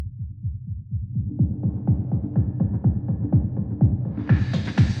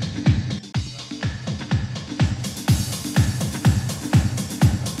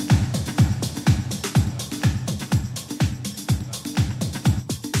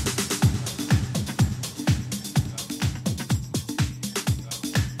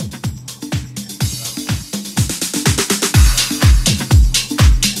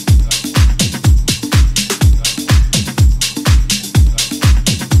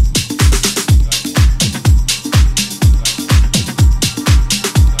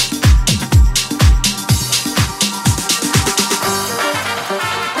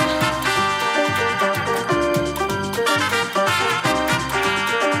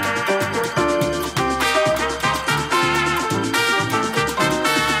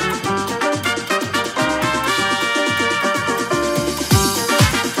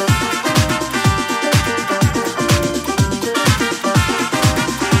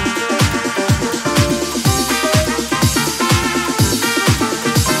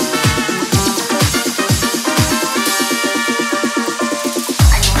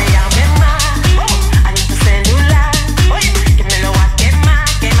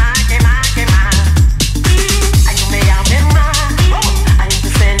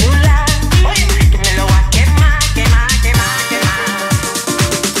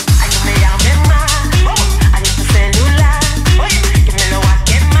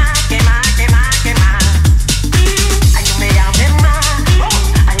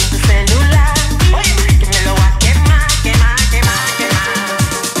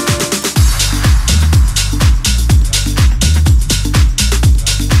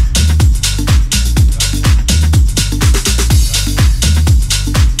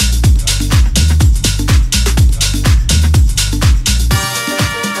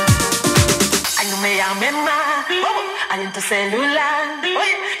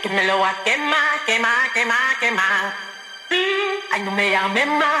que me lo va a quemar, quemar, quemar, quemar. Ay, no me llames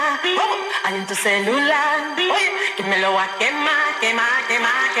más, ay, en tu celular, oye, que me lo va a quemar, quemar,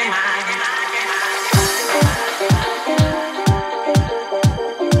 quemar, quemar, quemar, quemar.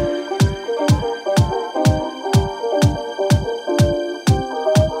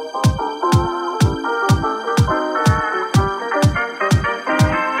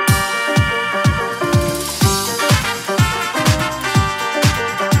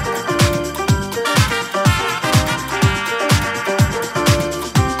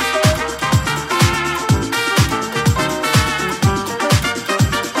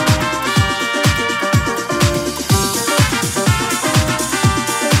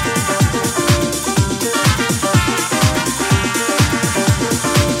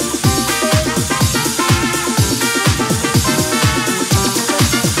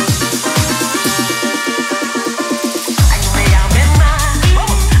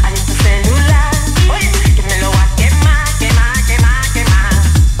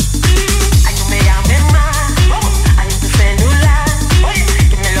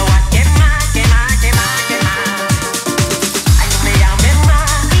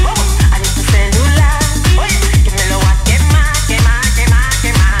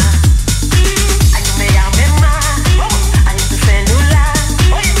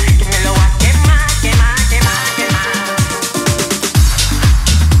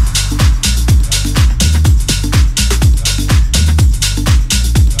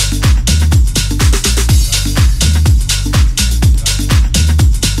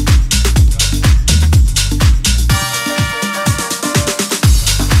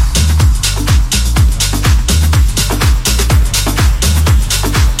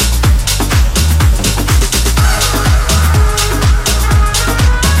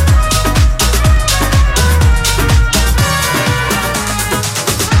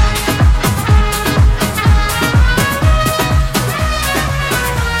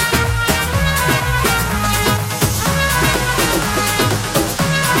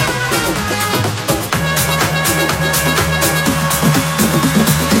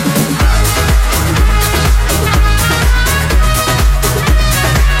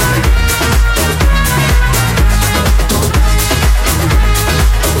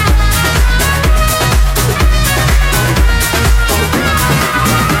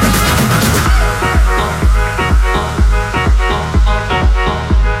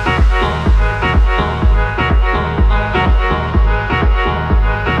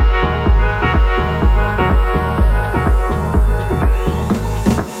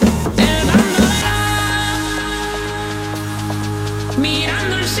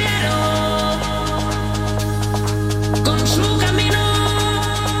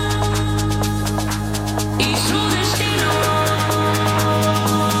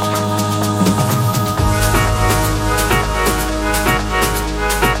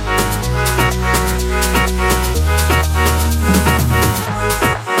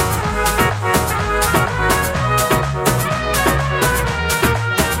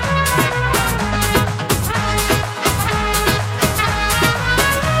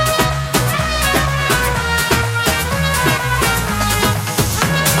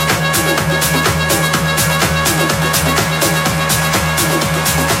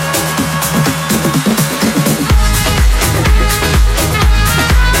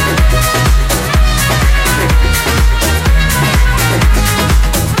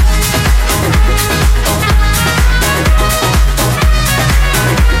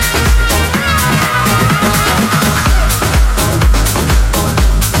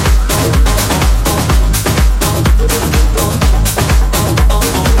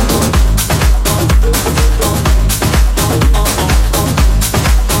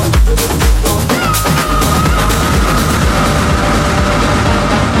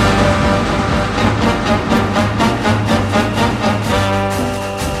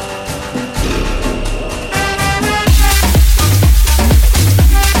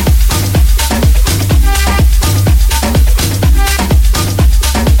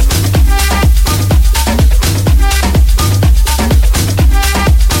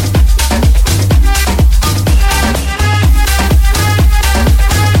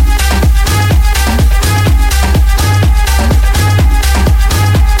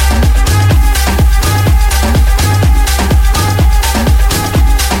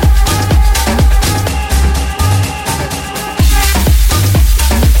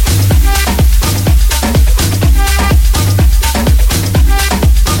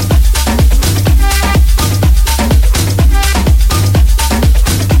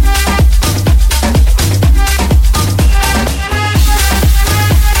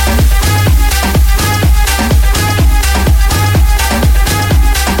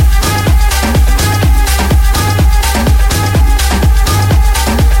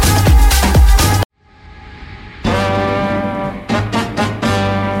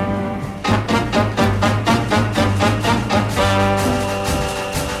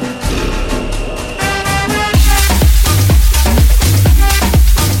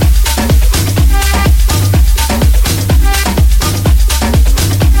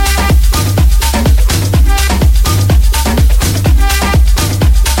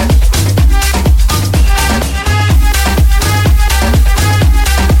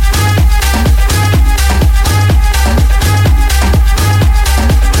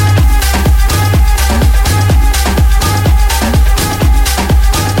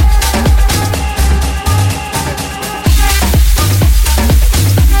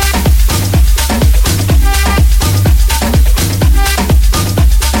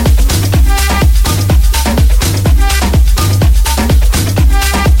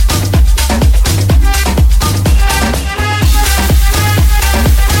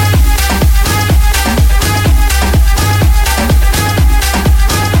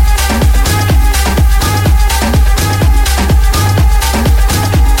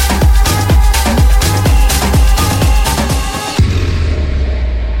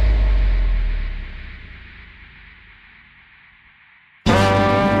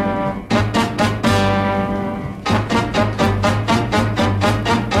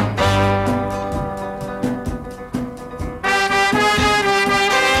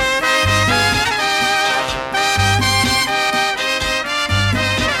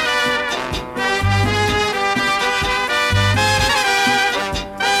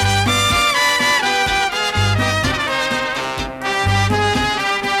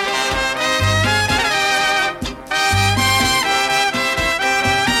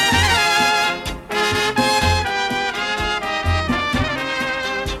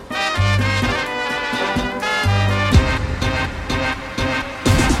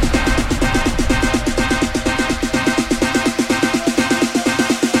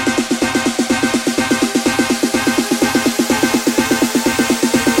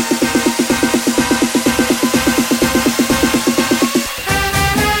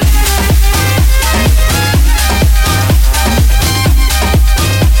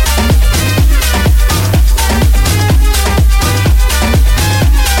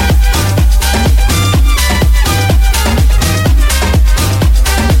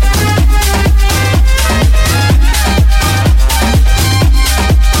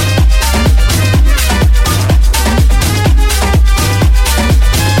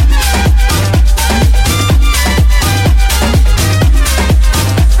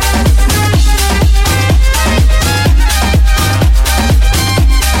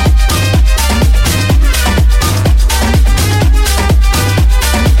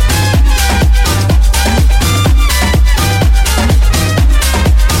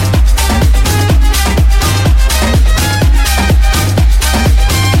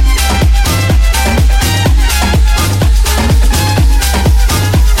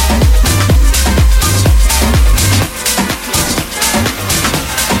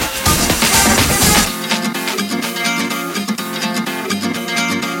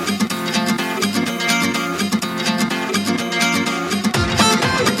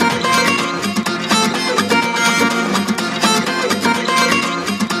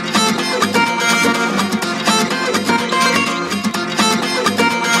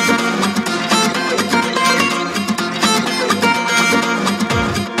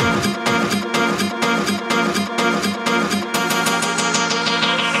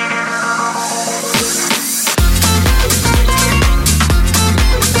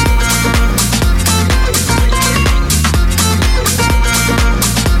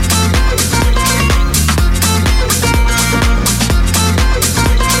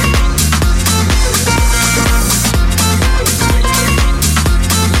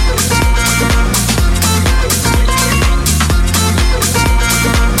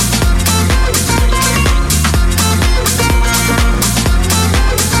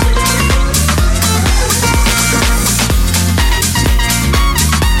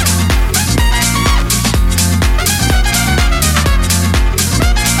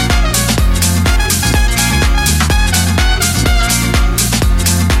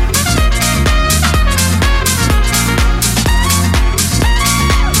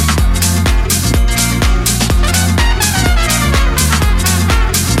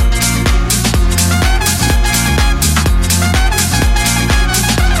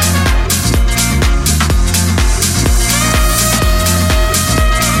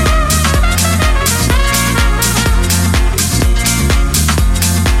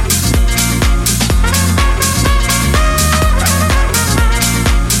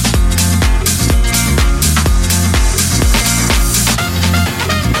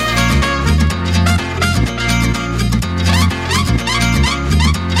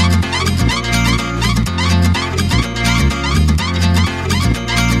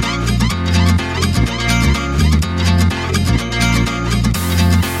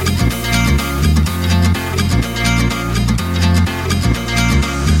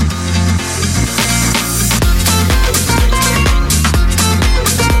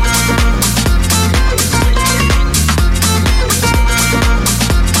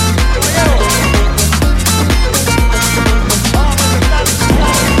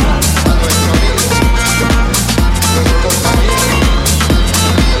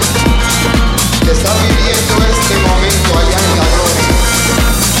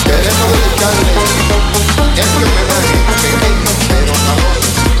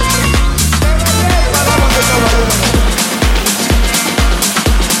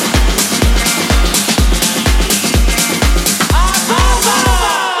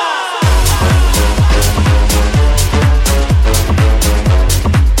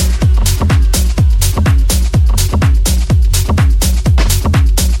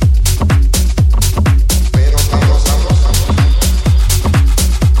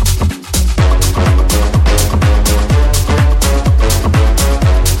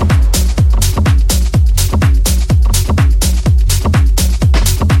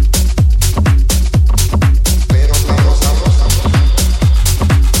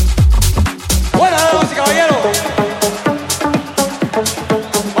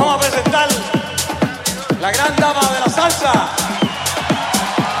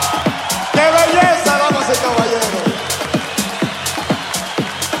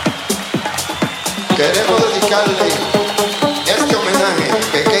 dedicarle este homenaje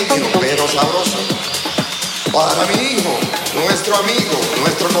pequeño pero sabroso para mi hijo, nuestro amigo,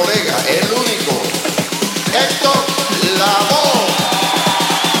 nuestro colega, el único, Héctor Lavoe.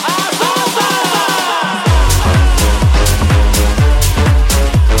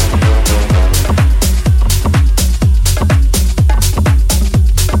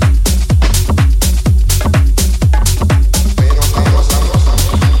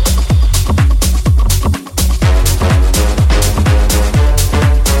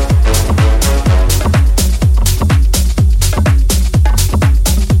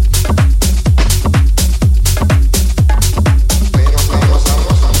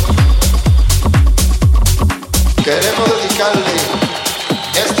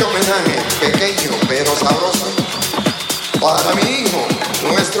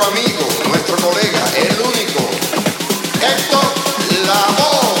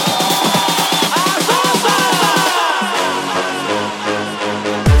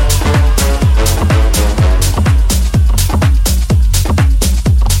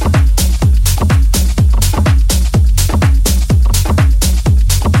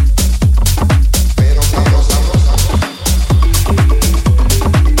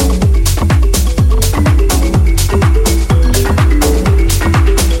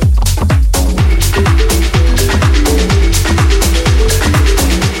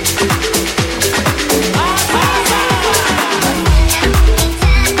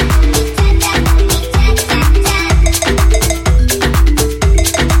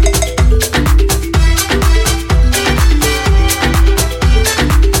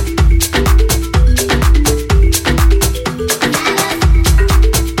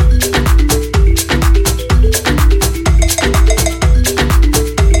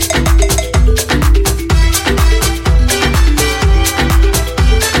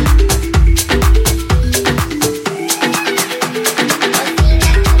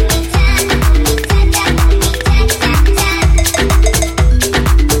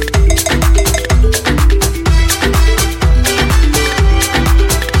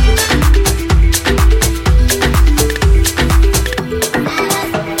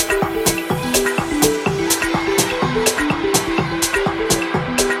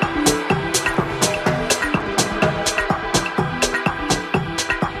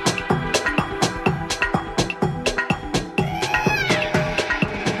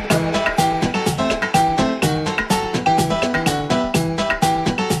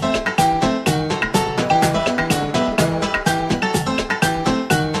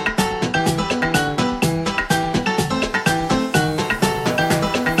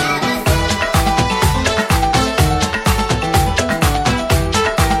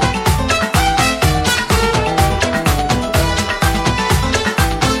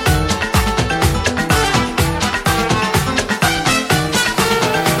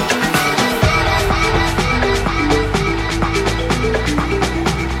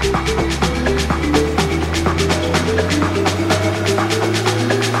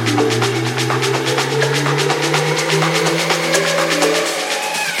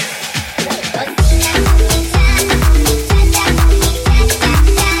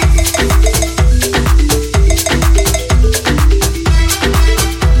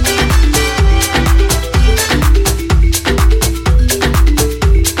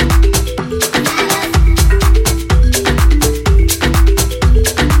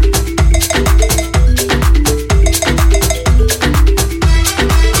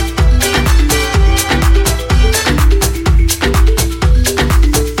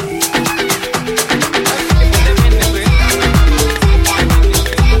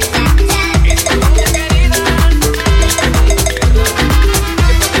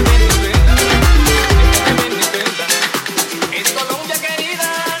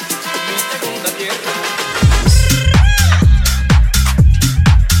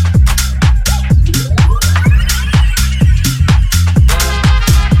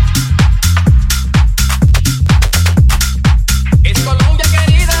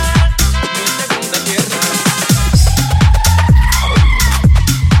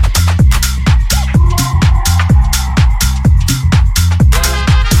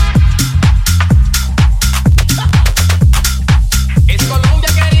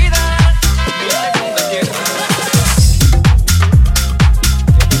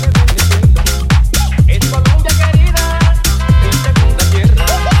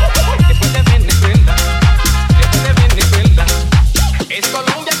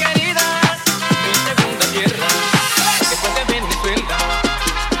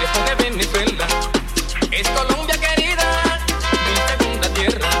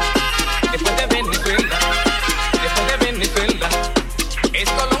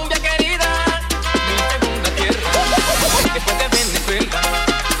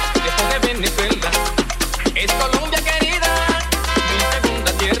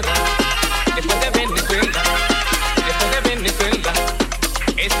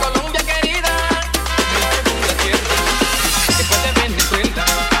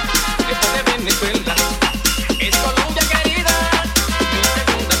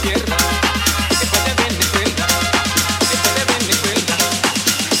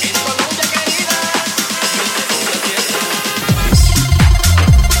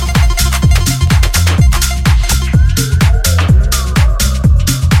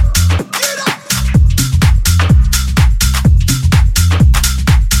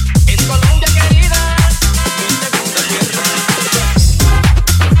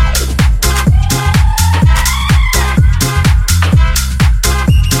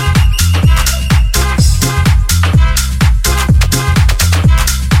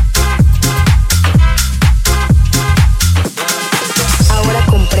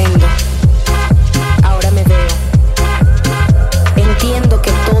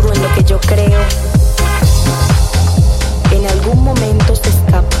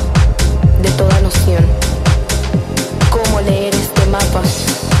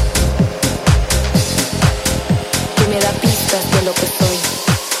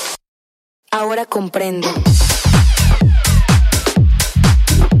 Ahora comprendo.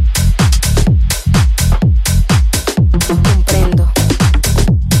 Comprendo.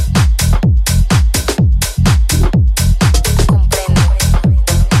 Comprendo.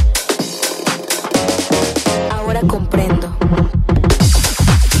 Ahora comprendo.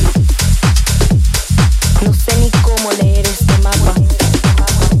 No sé ni cómo leer este mapa.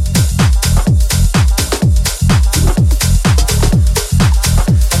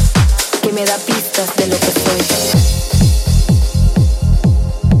 Que me da pistas de lo que soy.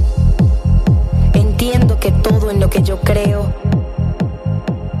 Entiendo que todo en lo que yo creo,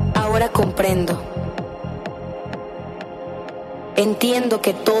 ahora comprendo. Entiendo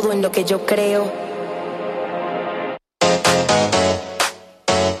que todo en lo que yo creo,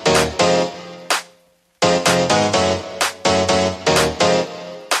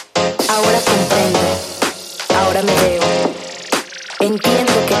 ahora comprendo. Ahora me veo.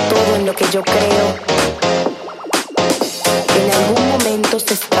 Entiendo que todo en lo que yo creo en algún momento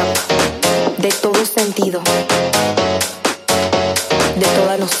se escapa de todo sentido, de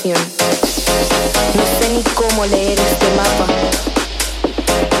toda noción. No sé ni cómo leer este mapa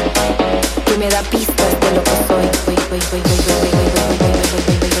que me da pistas de lo que soy.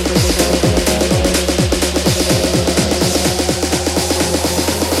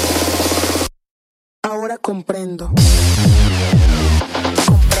 Ahora comprendo.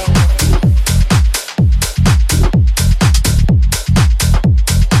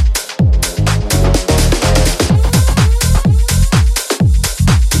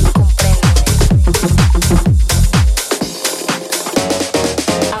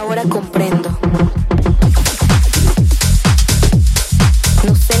 Ahora comprendo.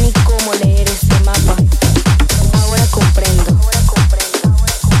 No sé ni cómo leer este mapa. Ahora comprendo.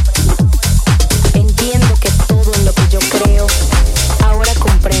 Entiendo que todo en lo que yo creo, ahora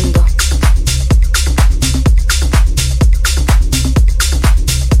comprendo.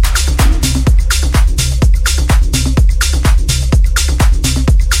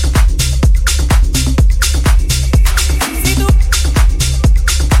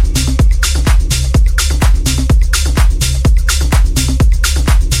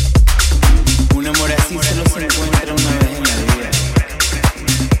 Un amor así solo se encuentra una vez en la vida.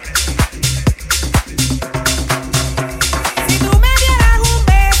 Si tú me dieras un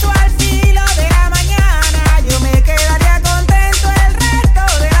beso al filo de la mañana, yo me quedaría contento el resto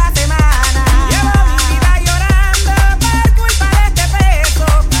de la semana. Llevo mi vida llorando por culpa de este peso.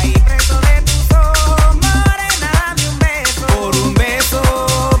 Caí preso de tus ojos, morena, dame un beso. Por un beso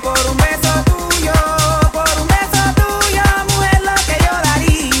tuyo, mujer, lo que yo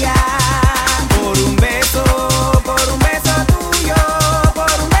daría. por un beso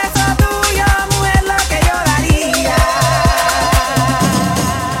tuyo, mujer, lo que yo daría.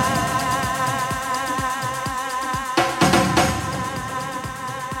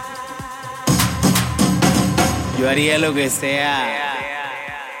 yo haría lo que sea.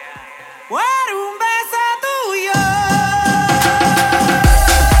 Por un beso tuyo.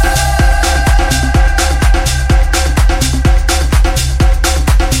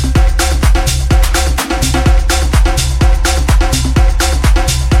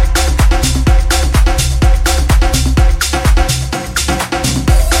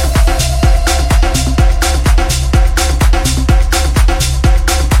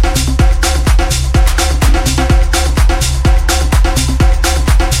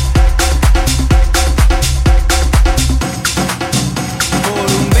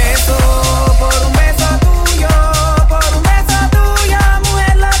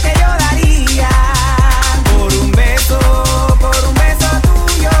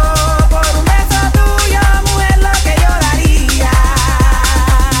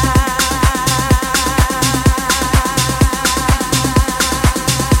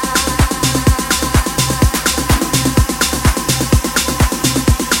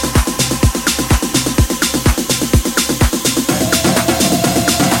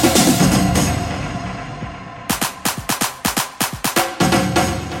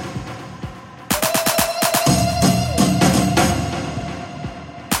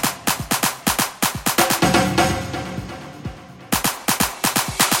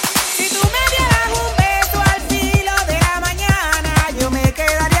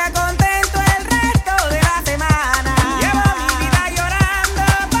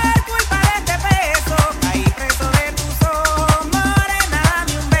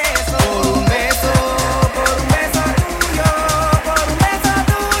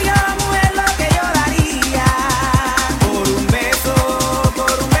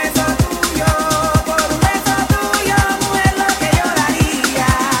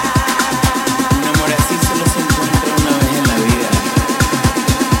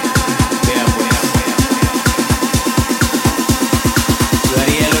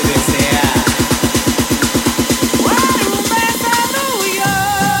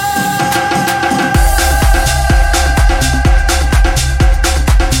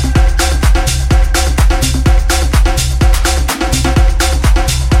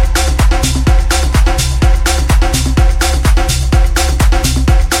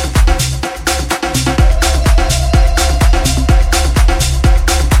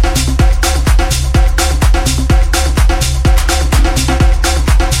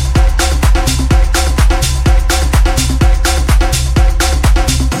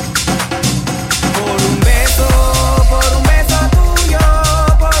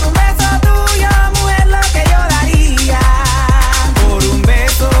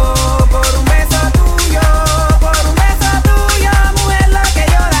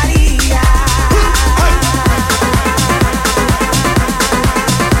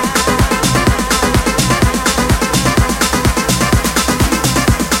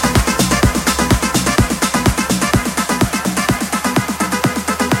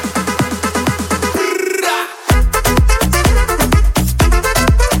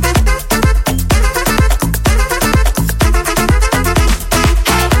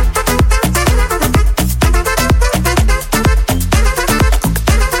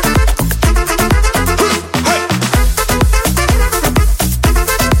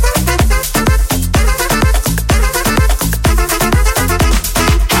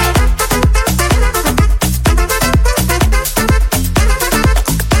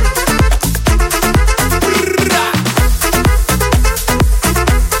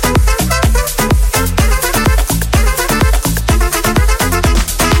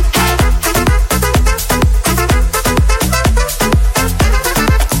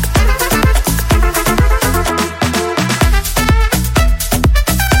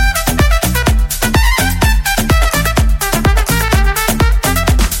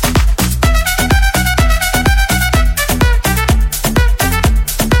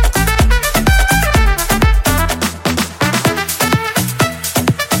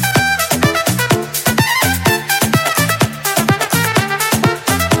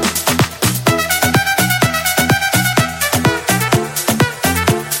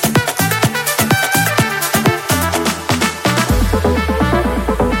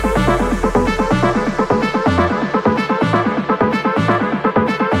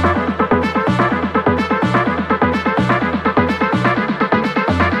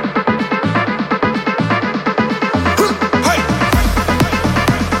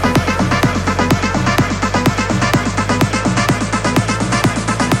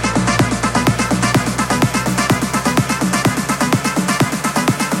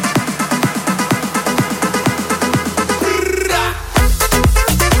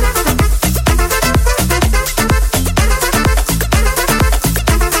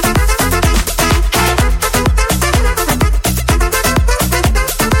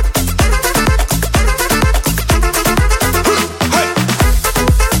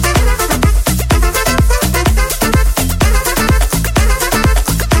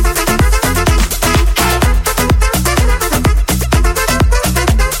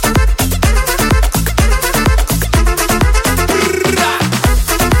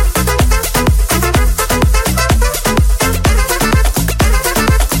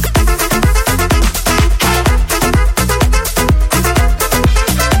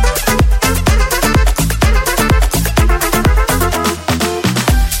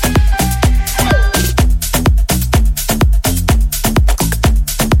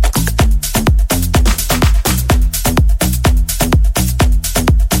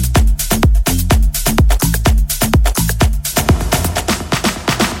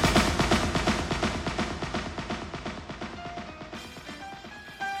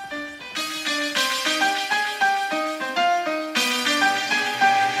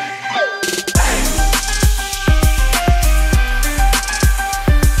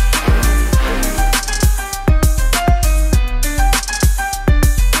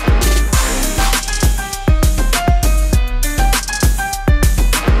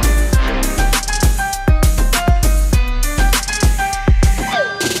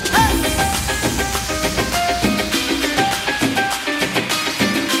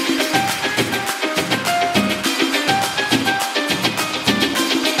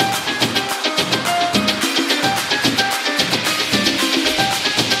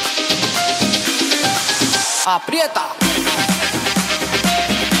 Aprieta.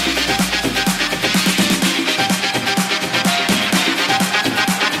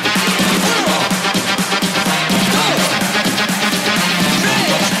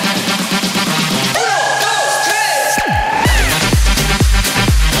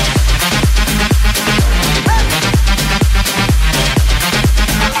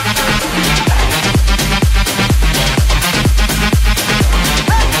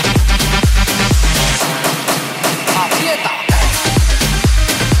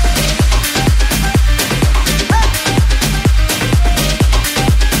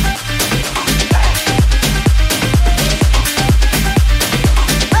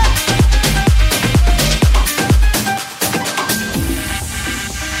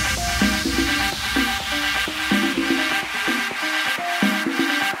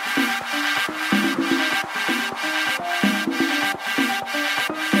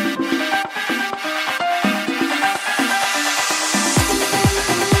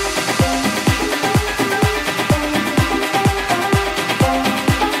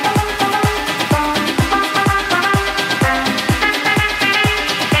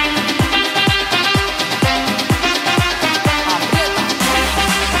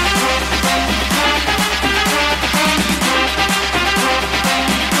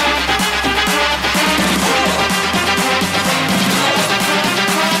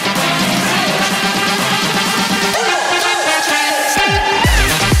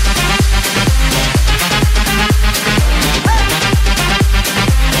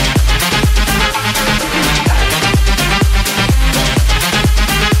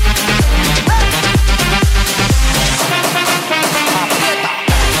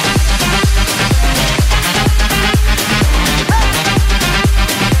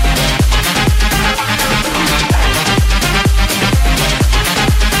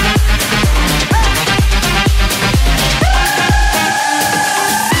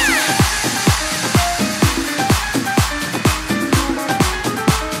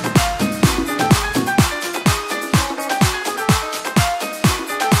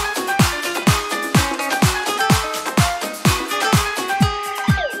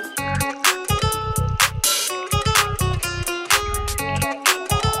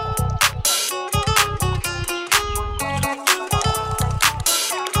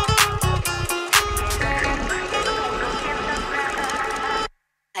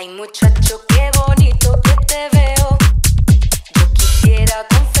 Ay, muchacho, qué bonito que te veo. Yo quisiera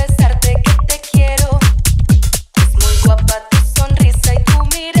confesarte que te quiero. Es muy guapa tu sonrisa y tu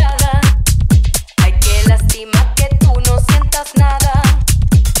mirada. Ay, qué lástima que tú no sientas nada.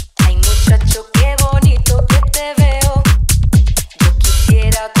 Ay, muchacho, qué bonito que te veo. Yo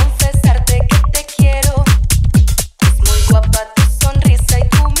quisiera confesarte que te quiero. Es muy guapa tu sonrisa y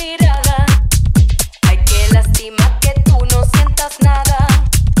tu mirada. Ay, qué lástima que tú no sientas nada.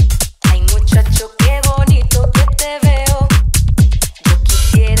 Muchacho, qué bonito que te veo. Yo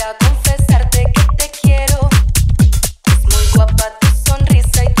quisiera confesarte que te quiero. Es muy guapa tu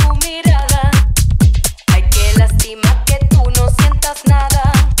sonrisa y tu mirada. Ay, qué lástima que tú no sientas nada.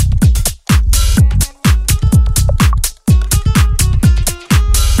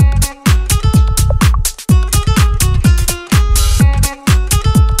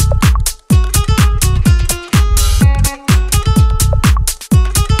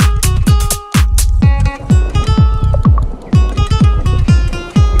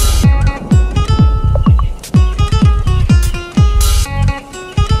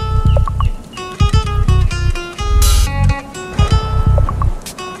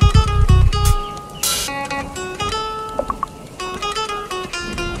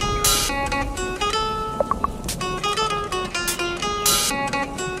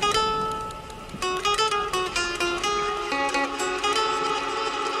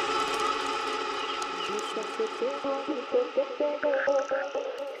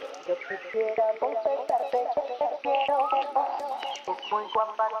 Yo quisiera confesarte que te quiero. Es muy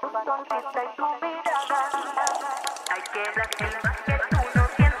guapa tu sonrisa y tu mirada. Ay, qué lástima que tú no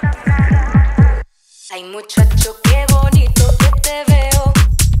sientas nada. Ay, muchacho, qué bonito que te veo.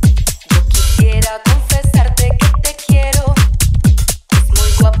 Yo quisiera confesarte que te quiero. Es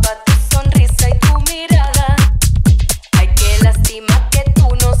muy guapa tu sonrisa y tu mirada. Ay, qué lástima que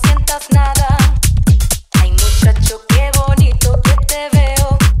tú no sientas nada. Ay, muchacho, qué bonito que te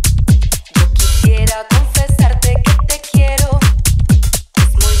veo. Yo quisiera confesarte que te quiero.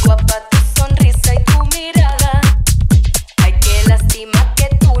 Es muy guapa tu sonrisa y tu mirada. Ay, qué lástima que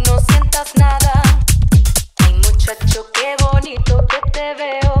tú no sientas nada. Ay, muchacho, qué bonito que te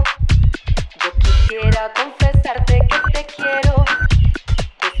veo. Yo quisiera confesarte que te quiero.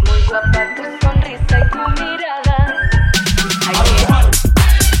 Es muy guapa tu sonrisa y tu mirada.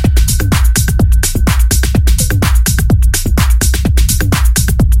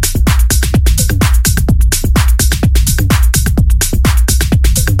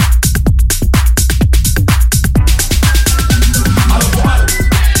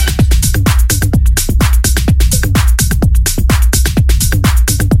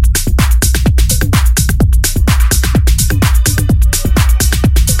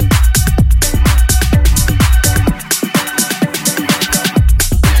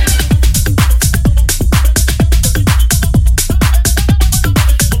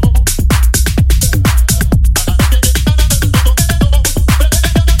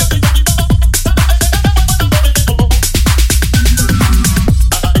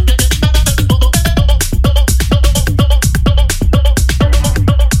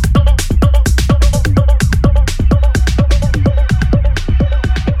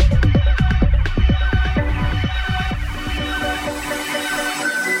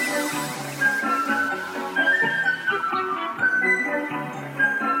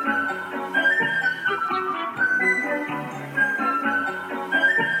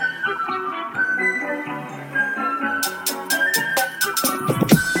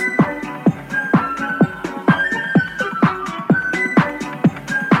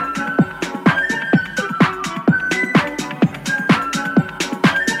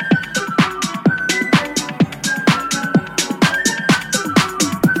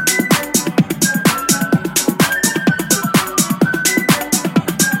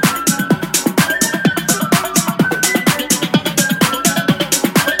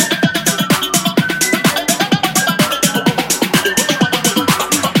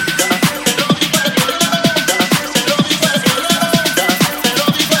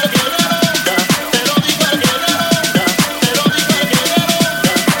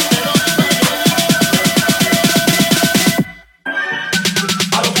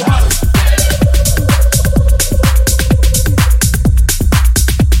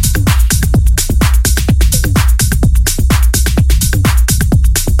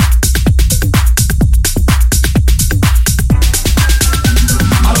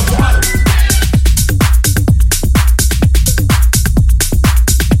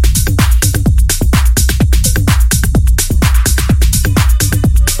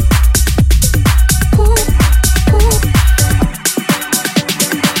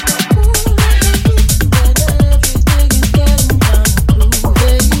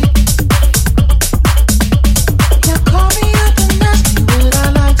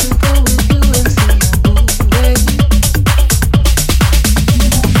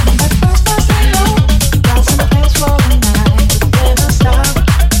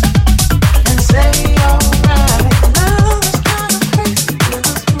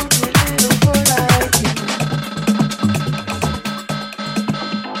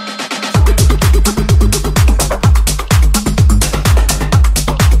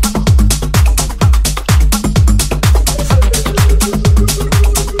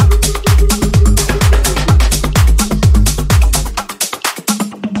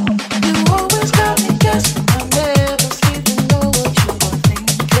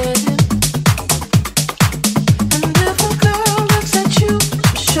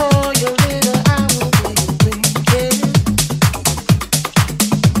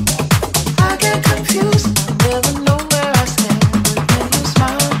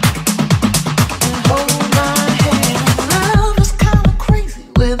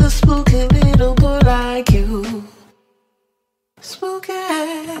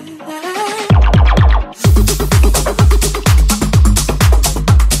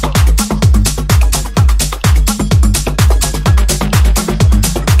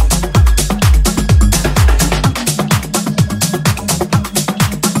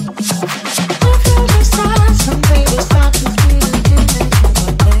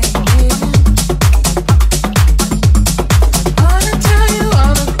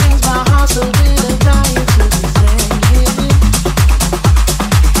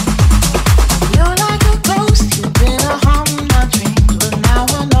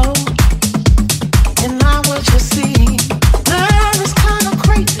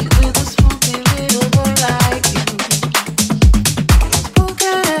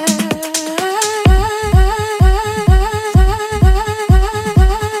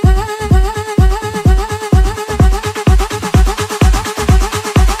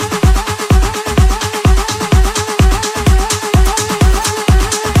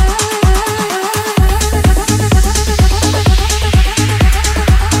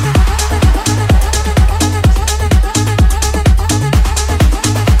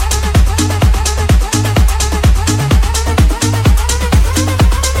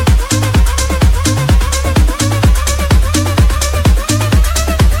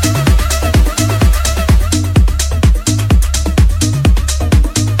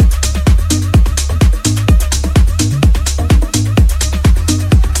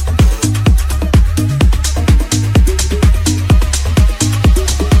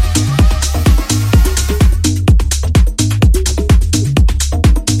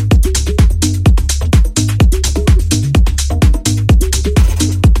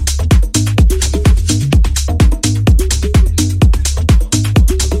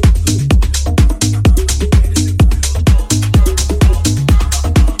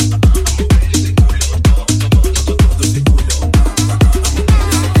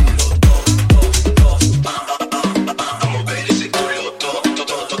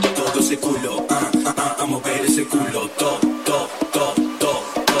 ese culo, to, to, to, to,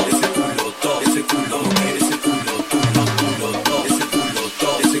 to, ese culo, to, ese culo, mujer, ese culo, culo, culo, to, ese culo, to,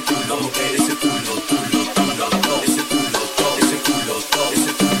 ese culo, mujer, ese culo, culo, culo, to, ese culo, to, ese culo, to,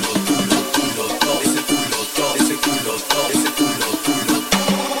 ese culo, culo, culo, to, ese culo, to, esse culo, esse culo, culo.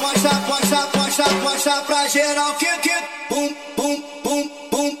 Mostra pra geral que bum, bum, bum,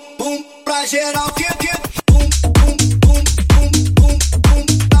 bum, bum, pra geral que bum, bum, bum, bum, bum, bum,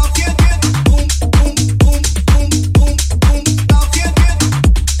 dá o que bum, bum, bum, bum, bum, bum, dá o que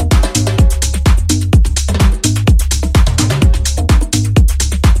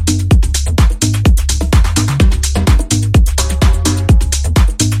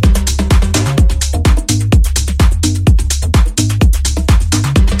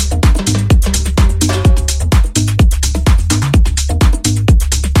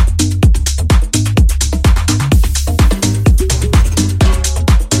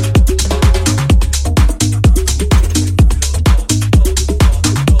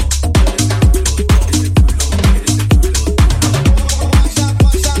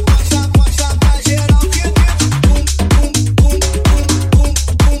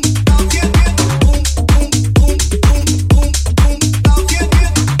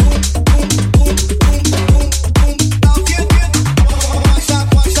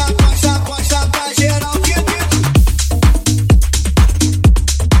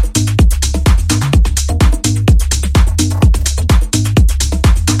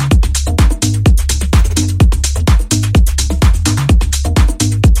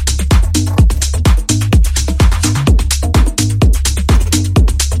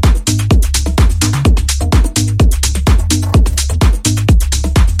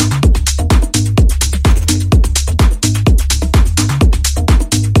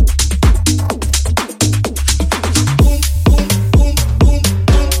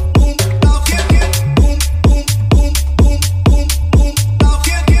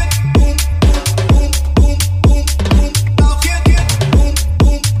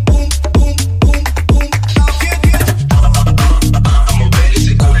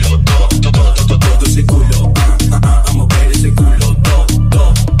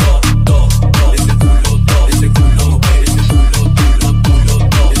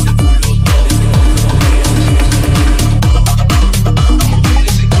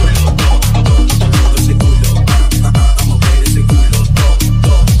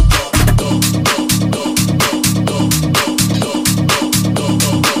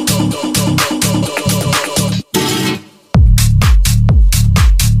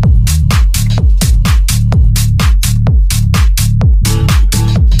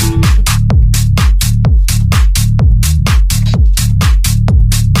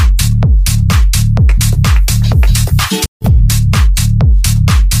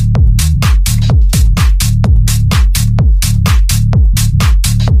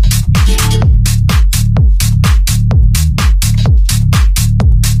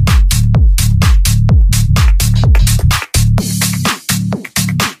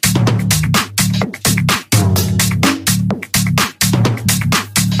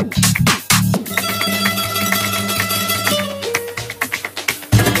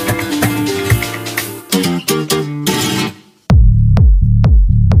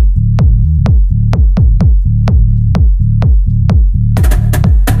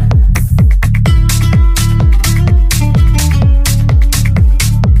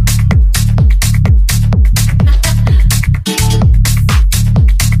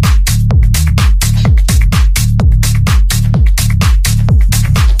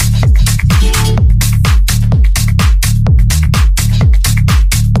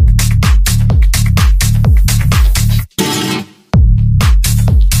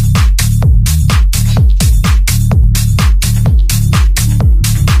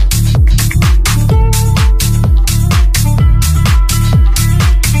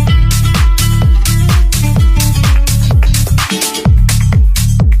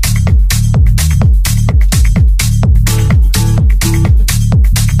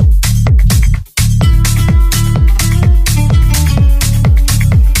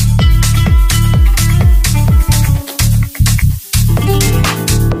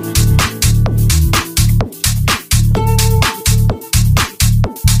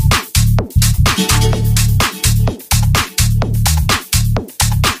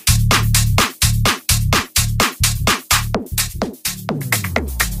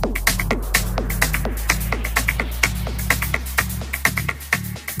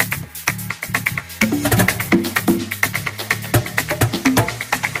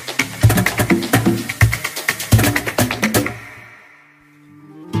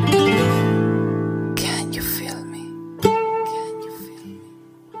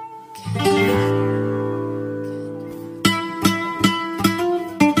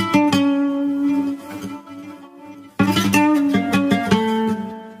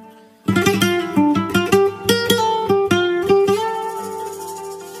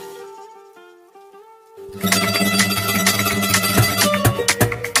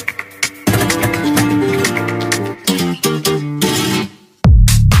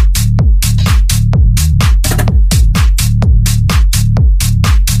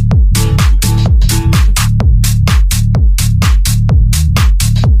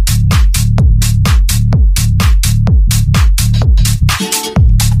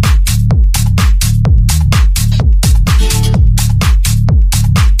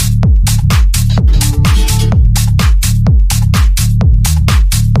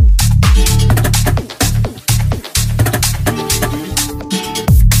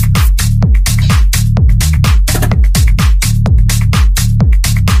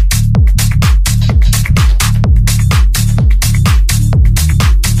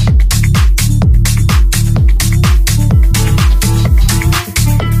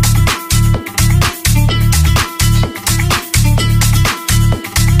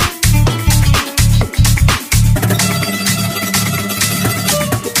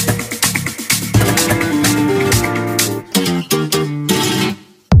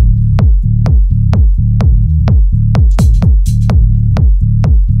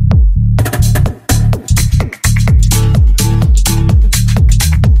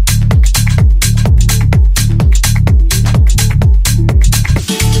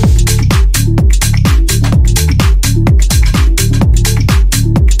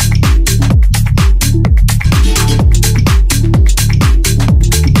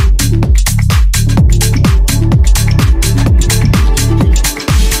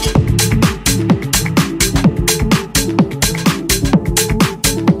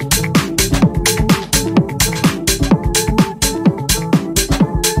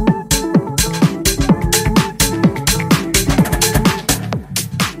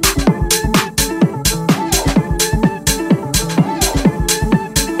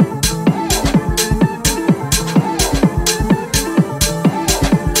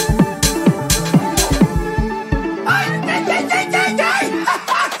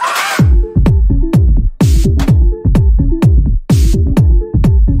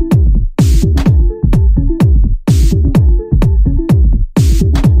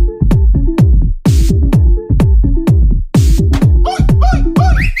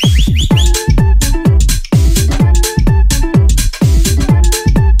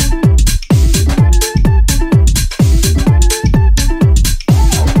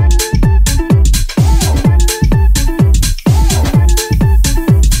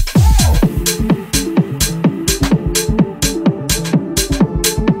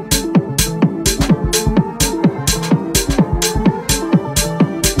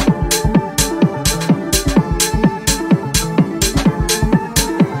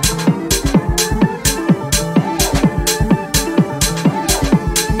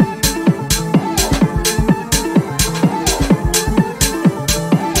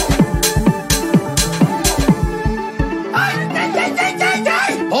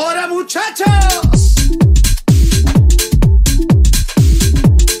muchachos!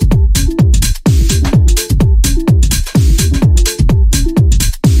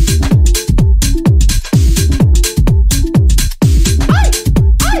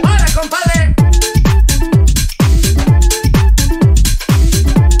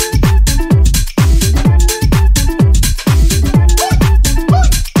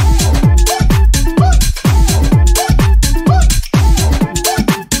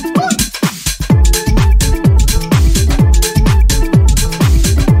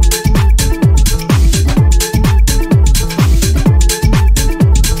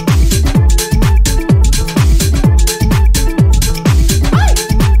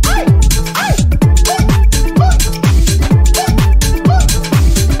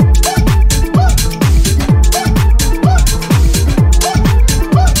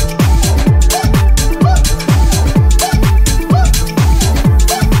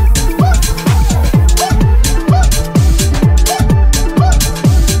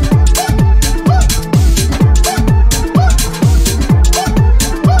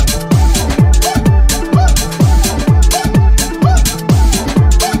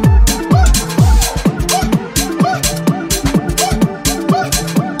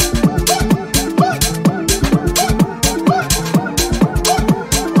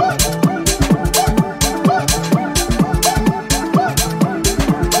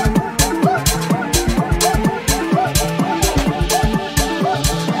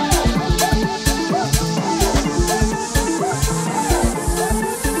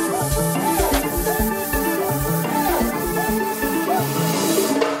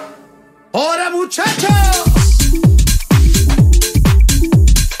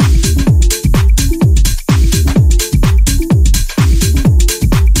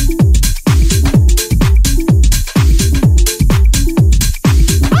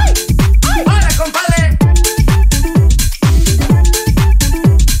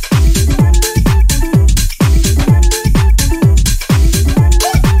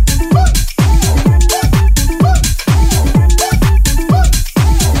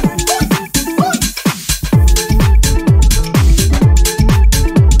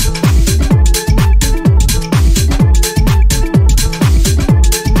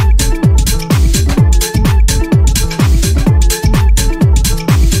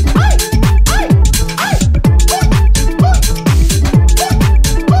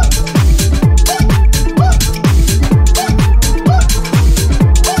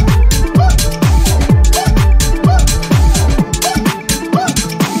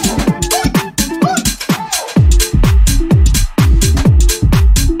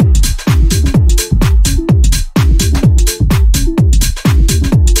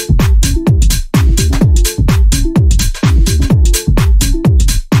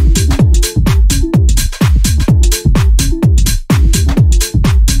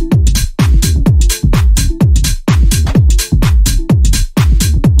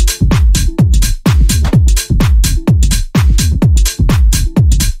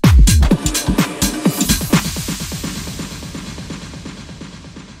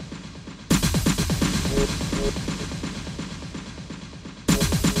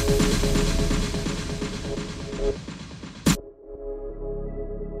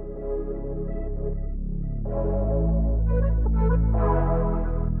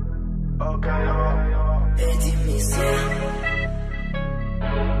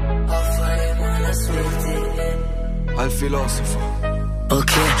 Al filosofo.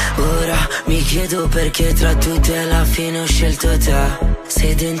 Ok, ora mi chiedo perché tra tutti alla fine ho scelto te.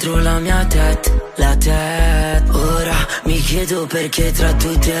 Sei dentro la mia la tête. Ora mi chiedo perché tra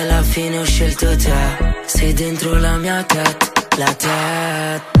tutti alla fine ho scelto te. Sei dentro la mia la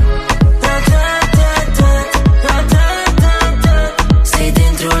tête. Sei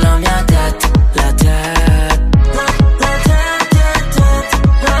dentro la mia la tête.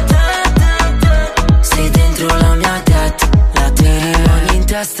 Sei dentro la mia la tête. Rimani in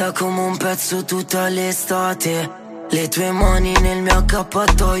testa come un pezzo tutta l'estate. Le tue mani nel mio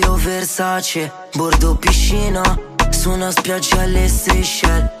accappatoio Versace. Bordo piscina su una spiaggia alle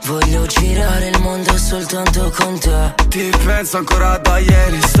Seychelles. Voglio girare il mondo soltanto con te. Ti penso ancora da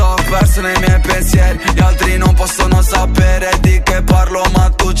ieri, sto perso nei miei pensieri. Gli altri non possono sapere di che parlo ma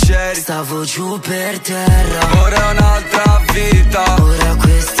tu c'eri. Stavo giù per terra, ora è un'altra vita. Ora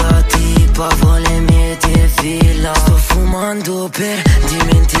questa tipa vuole mie villa. Sto fumando per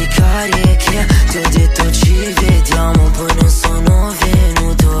dimenticare che ti ho detto ci vediamo, poi non sono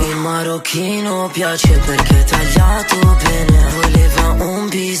venuto. Il marocchino piace perché è tagliato bene. Voleva un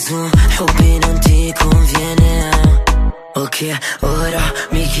bisou, hobby non ti conviene. Ok, ora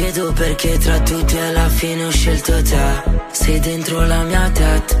mi chiedo chiedo perché tra tutti alla fine ho scelto te. Sei dentro la mia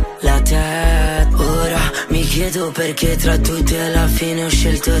testa, la testa. Ora mi chiedo perché tra tutti alla fine ho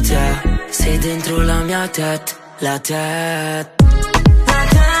scelto te. Sei dentro la mia testa, la testa.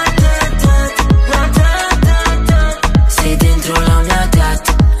 Sei dentro la mia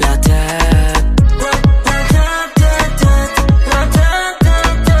testa, la testa.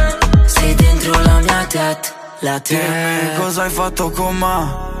 Sei dentro la mia testa, la testa. Dimmi cosa hai fatto con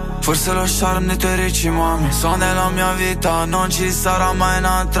me. Forse lo charme dei tuoi ricci mami. So nella mia vita non ci sarà mai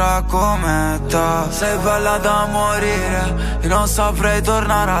un'altra come te. Sei bella da morire, io non saprei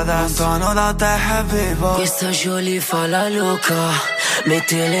tornare adesso. Lontano da te è vivo. Questa Jolie fa la loca,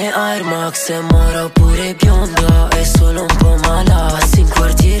 mette le Air Max e mora pure bionda. È solo un po' malata. Passi in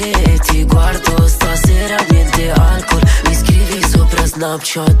quartiere e ti guardo. Stasera niente alcol. Mi scrivi sopra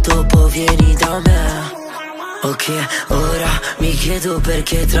Snapchat, dopo vieni da me. Ok, ora mi chiedo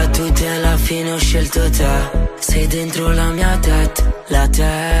perché tra tutti alla fine ho scelto te. Sei dentro la mia testa, la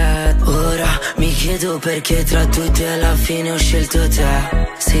testa. Ora mi chiedo perché tra tutti alla fine ho scelto te.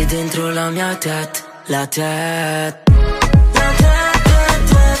 Sei dentro la mia testa, la testa.